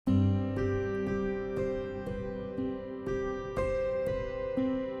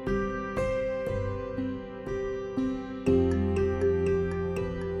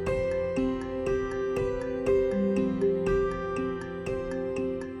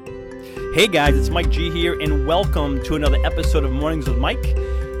Hey guys, it's Mike G here, and welcome to another episode of Mornings with Mike,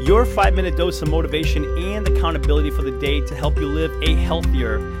 your 5-minute dose of motivation and accountability for the day to help you live a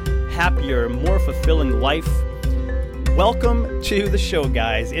healthier, happier, more fulfilling life. Welcome to the show,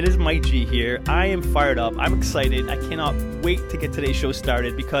 guys. It is Mike G here. I am fired up. I'm excited. I cannot wait to get today's show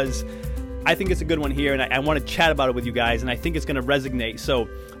started because I think it's a good one here, and I want to chat about it with you guys, and I think it's going to resonate. So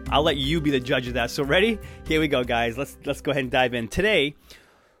I'll let you be the judge of that. So ready? Here we go, guys. Let's go ahead and dive in. Today,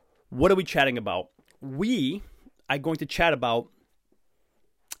 what are we chatting about? We are going to chat about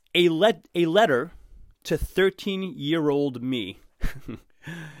a letter to 13-year-old me.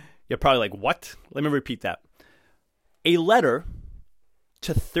 You're probably like, what? Let me repeat that. A letter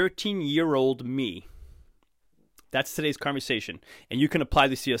to 13-year-old me. That's today's conversation. And you can apply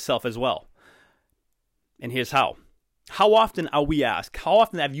this to yourself as well. And here's how. How often are we asked? How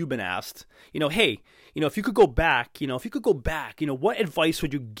often have you been asked, hey, if you could go back, what advice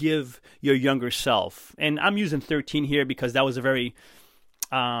would you give your younger self? And I'm using 13 here because that was a very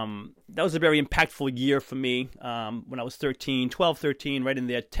impactful year for me when I was 12, 13, right in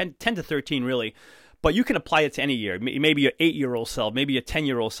there, 10 to 13 really. But you can apply it to any year. Maybe your 8-year-old self, maybe your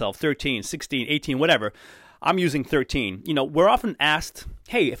 10-year-old self, 13, 16, 18, whatever. I'm using 13. We're often asked,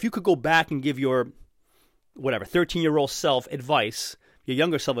 hey, if you could go back and give your 13-year-old self advice, your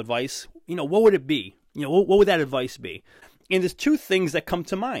younger self advice, what would it be? What would that advice be? And there's two things that come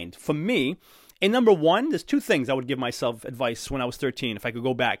to mind for me. And number one, there's two things I would give myself advice when I was 13 if I could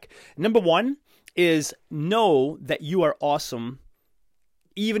go back. Number one is know that you are awesome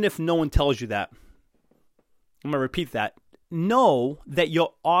even if no one tells you that. I'm going to repeat that. Know that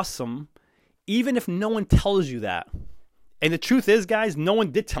you're awesome even if no one tells you that. And the truth is, guys, no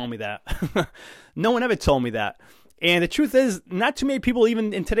one did tell me that. No one ever told me that. And the truth is, not too many people,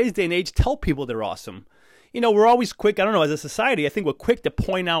 even in today's day and age, tell people they're awesome. We're always quick, as a society, I think we're quick to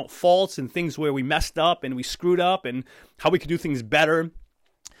point out faults and things where we messed up and we screwed up and how we could do things better.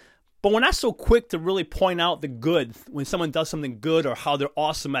 But we're not so quick to really point out the good when someone does something good or how they're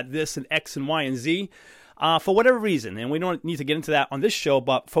awesome at this and X and Y and Z. For whatever reason, and we don't need to get into that on this show,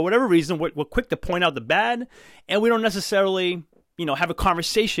 but for whatever reason, we're quick to point out the bad, and we don't necessarily, have a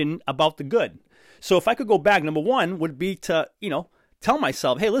conversation about the good. So if I could go back, number one would be to, tell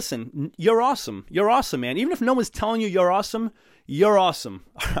myself, hey, listen, you're awesome. You're awesome, man. Even if no one's telling you you're awesome, you're awesome.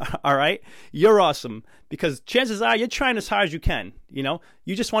 All right? You're awesome. Because chances are you're trying as hard as you can.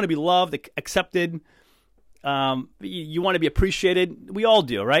 You just want to be loved, accepted. You want to be appreciated. We all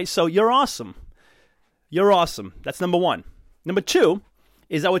do, right? So you're awesome. You're awesome. That's number one. Number two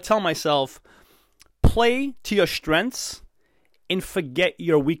is I would tell myself, play to your strengths and forget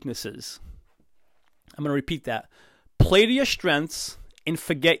your weaknesses. I'm going to repeat that. Play to your strengths and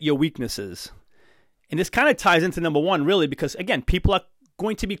forget your weaknesses. And this kind of ties into number one, really, because, again, people are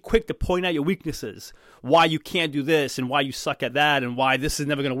going to be quick to point out your weaknesses, why you can't do this and why you suck at that and why this is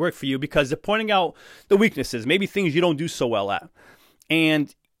never going to work for you, because they're pointing out the weaknesses, maybe things you don't do so well at.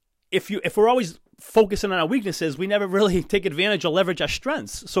 And if we're always focusing on our weaknesses, we never really take advantage or leverage our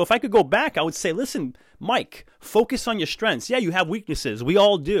strengths. So if I could go back, I would say, listen, Mike, focus on your strengths. Yeah, you have weaknesses. We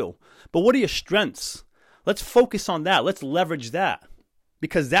all do. But what are your strengths? Let's focus on that. Let's leverage that.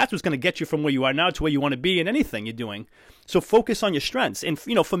 Because that's what's going to get you from where you are now to where you want to be in anything you're doing. So focus on your strengths. And,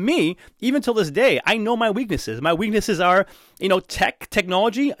 for me, even till this day, I know my weaknesses. My weaknesses are,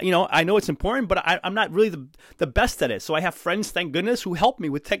 technology. I know it's important, but I'm not really the best at it. So I have friends, thank goodness, who help me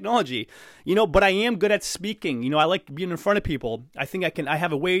with technology. But I am good at speaking. I like being in front of people. I think I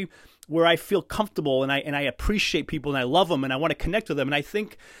have a way where I feel comfortable and I appreciate people and I love them and I want to connect with them. And I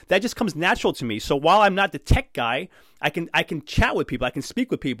think that just comes natural to me. So while I'm not the tech guy, I can chat with people. I can speak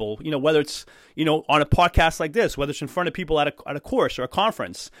with people, whether it's, on a podcast like this, whether it's in front of people at a course or a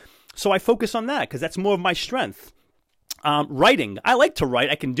conference. So I focus on that because that's more of my strength. Writing. I like to write.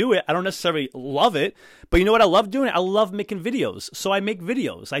 I can do it. I don't necessarily love it, but you know what I love doing? I love making videos. So I make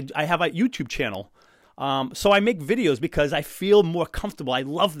videos. I have a YouTube channel. So I make videos because I feel more comfortable. I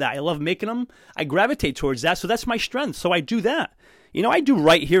love that. I love making them. I gravitate towards that. So that's my strength. So I do that. I do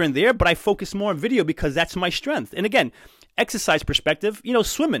write here and there, but I focus more on video because that's my strength. And again, exercise perspective,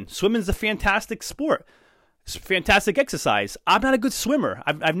 swimming. Swimming's a fantastic sport. It's fantastic exercise. I'm not a good swimmer.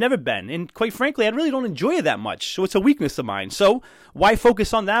 I've never been. And quite frankly, I really don't enjoy it that much. So it's a weakness of mine. So why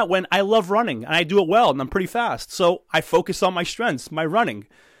focus on that when I love running and I do it well and I'm pretty fast? So I focus on my strengths, my running.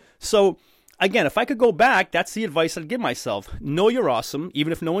 So again, if I could go back, that's the advice I'd give myself. Know you're awesome,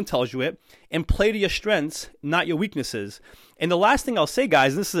 even if no one tells you it, and play to your strengths, not your weaknesses. And the last thing I'll say,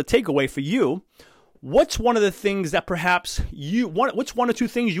 guys, and this is a takeaway for you, what's one of the things that perhaps what's one or two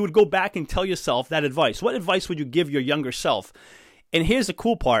things you would go back and tell yourself that advice? What advice would you give your younger self? And here's the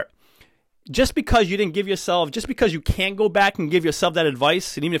cool part. just because you didn't give yourself, just because you can't go back and give yourself that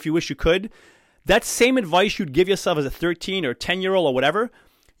advice, and even if you wish you could, that same advice you'd give yourself as a 13 or 10-year-old or whatever,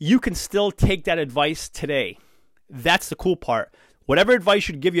 you can still take that advice today. That's the cool part. Whatever advice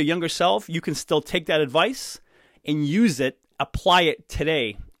you'd give your younger self, you can still take that advice and use it, apply it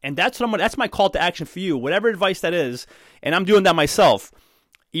today. And that's my call to action for you. Whatever advice that is, and I'm doing that myself.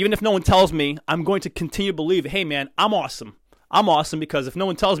 Even if no one tells me, I'm going to continue to believe, hey man, I'm awesome. I'm awesome because if no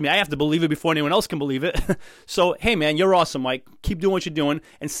one tells me, I have to believe it before anyone else can believe it. So, hey man, you're awesome, Mike. Keep doing what you're doing.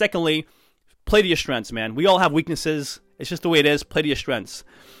 And secondly, play to your strengths, man. We all have weaknesses. It's just the way it is. Play to your strengths.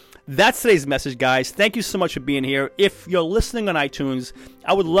 That's today's message, guys. Thank you so much for being here. If you're listening on iTunes,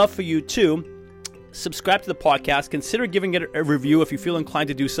 I would love for you to subscribe to the podcast. Consider giving it a review if you feel inclined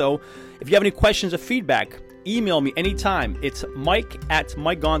to do so. If you have any questions or feedback, email me anytime. It's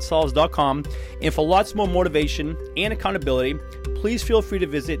mike@mikegonsalves.com. And for lots more motivation and accountability, please feel free to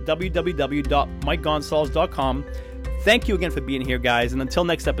visit www.mikegonsalves.com. Thank you again for being here, guys. And until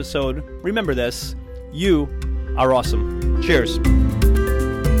next episode, remember this, you are awesome. Cheers.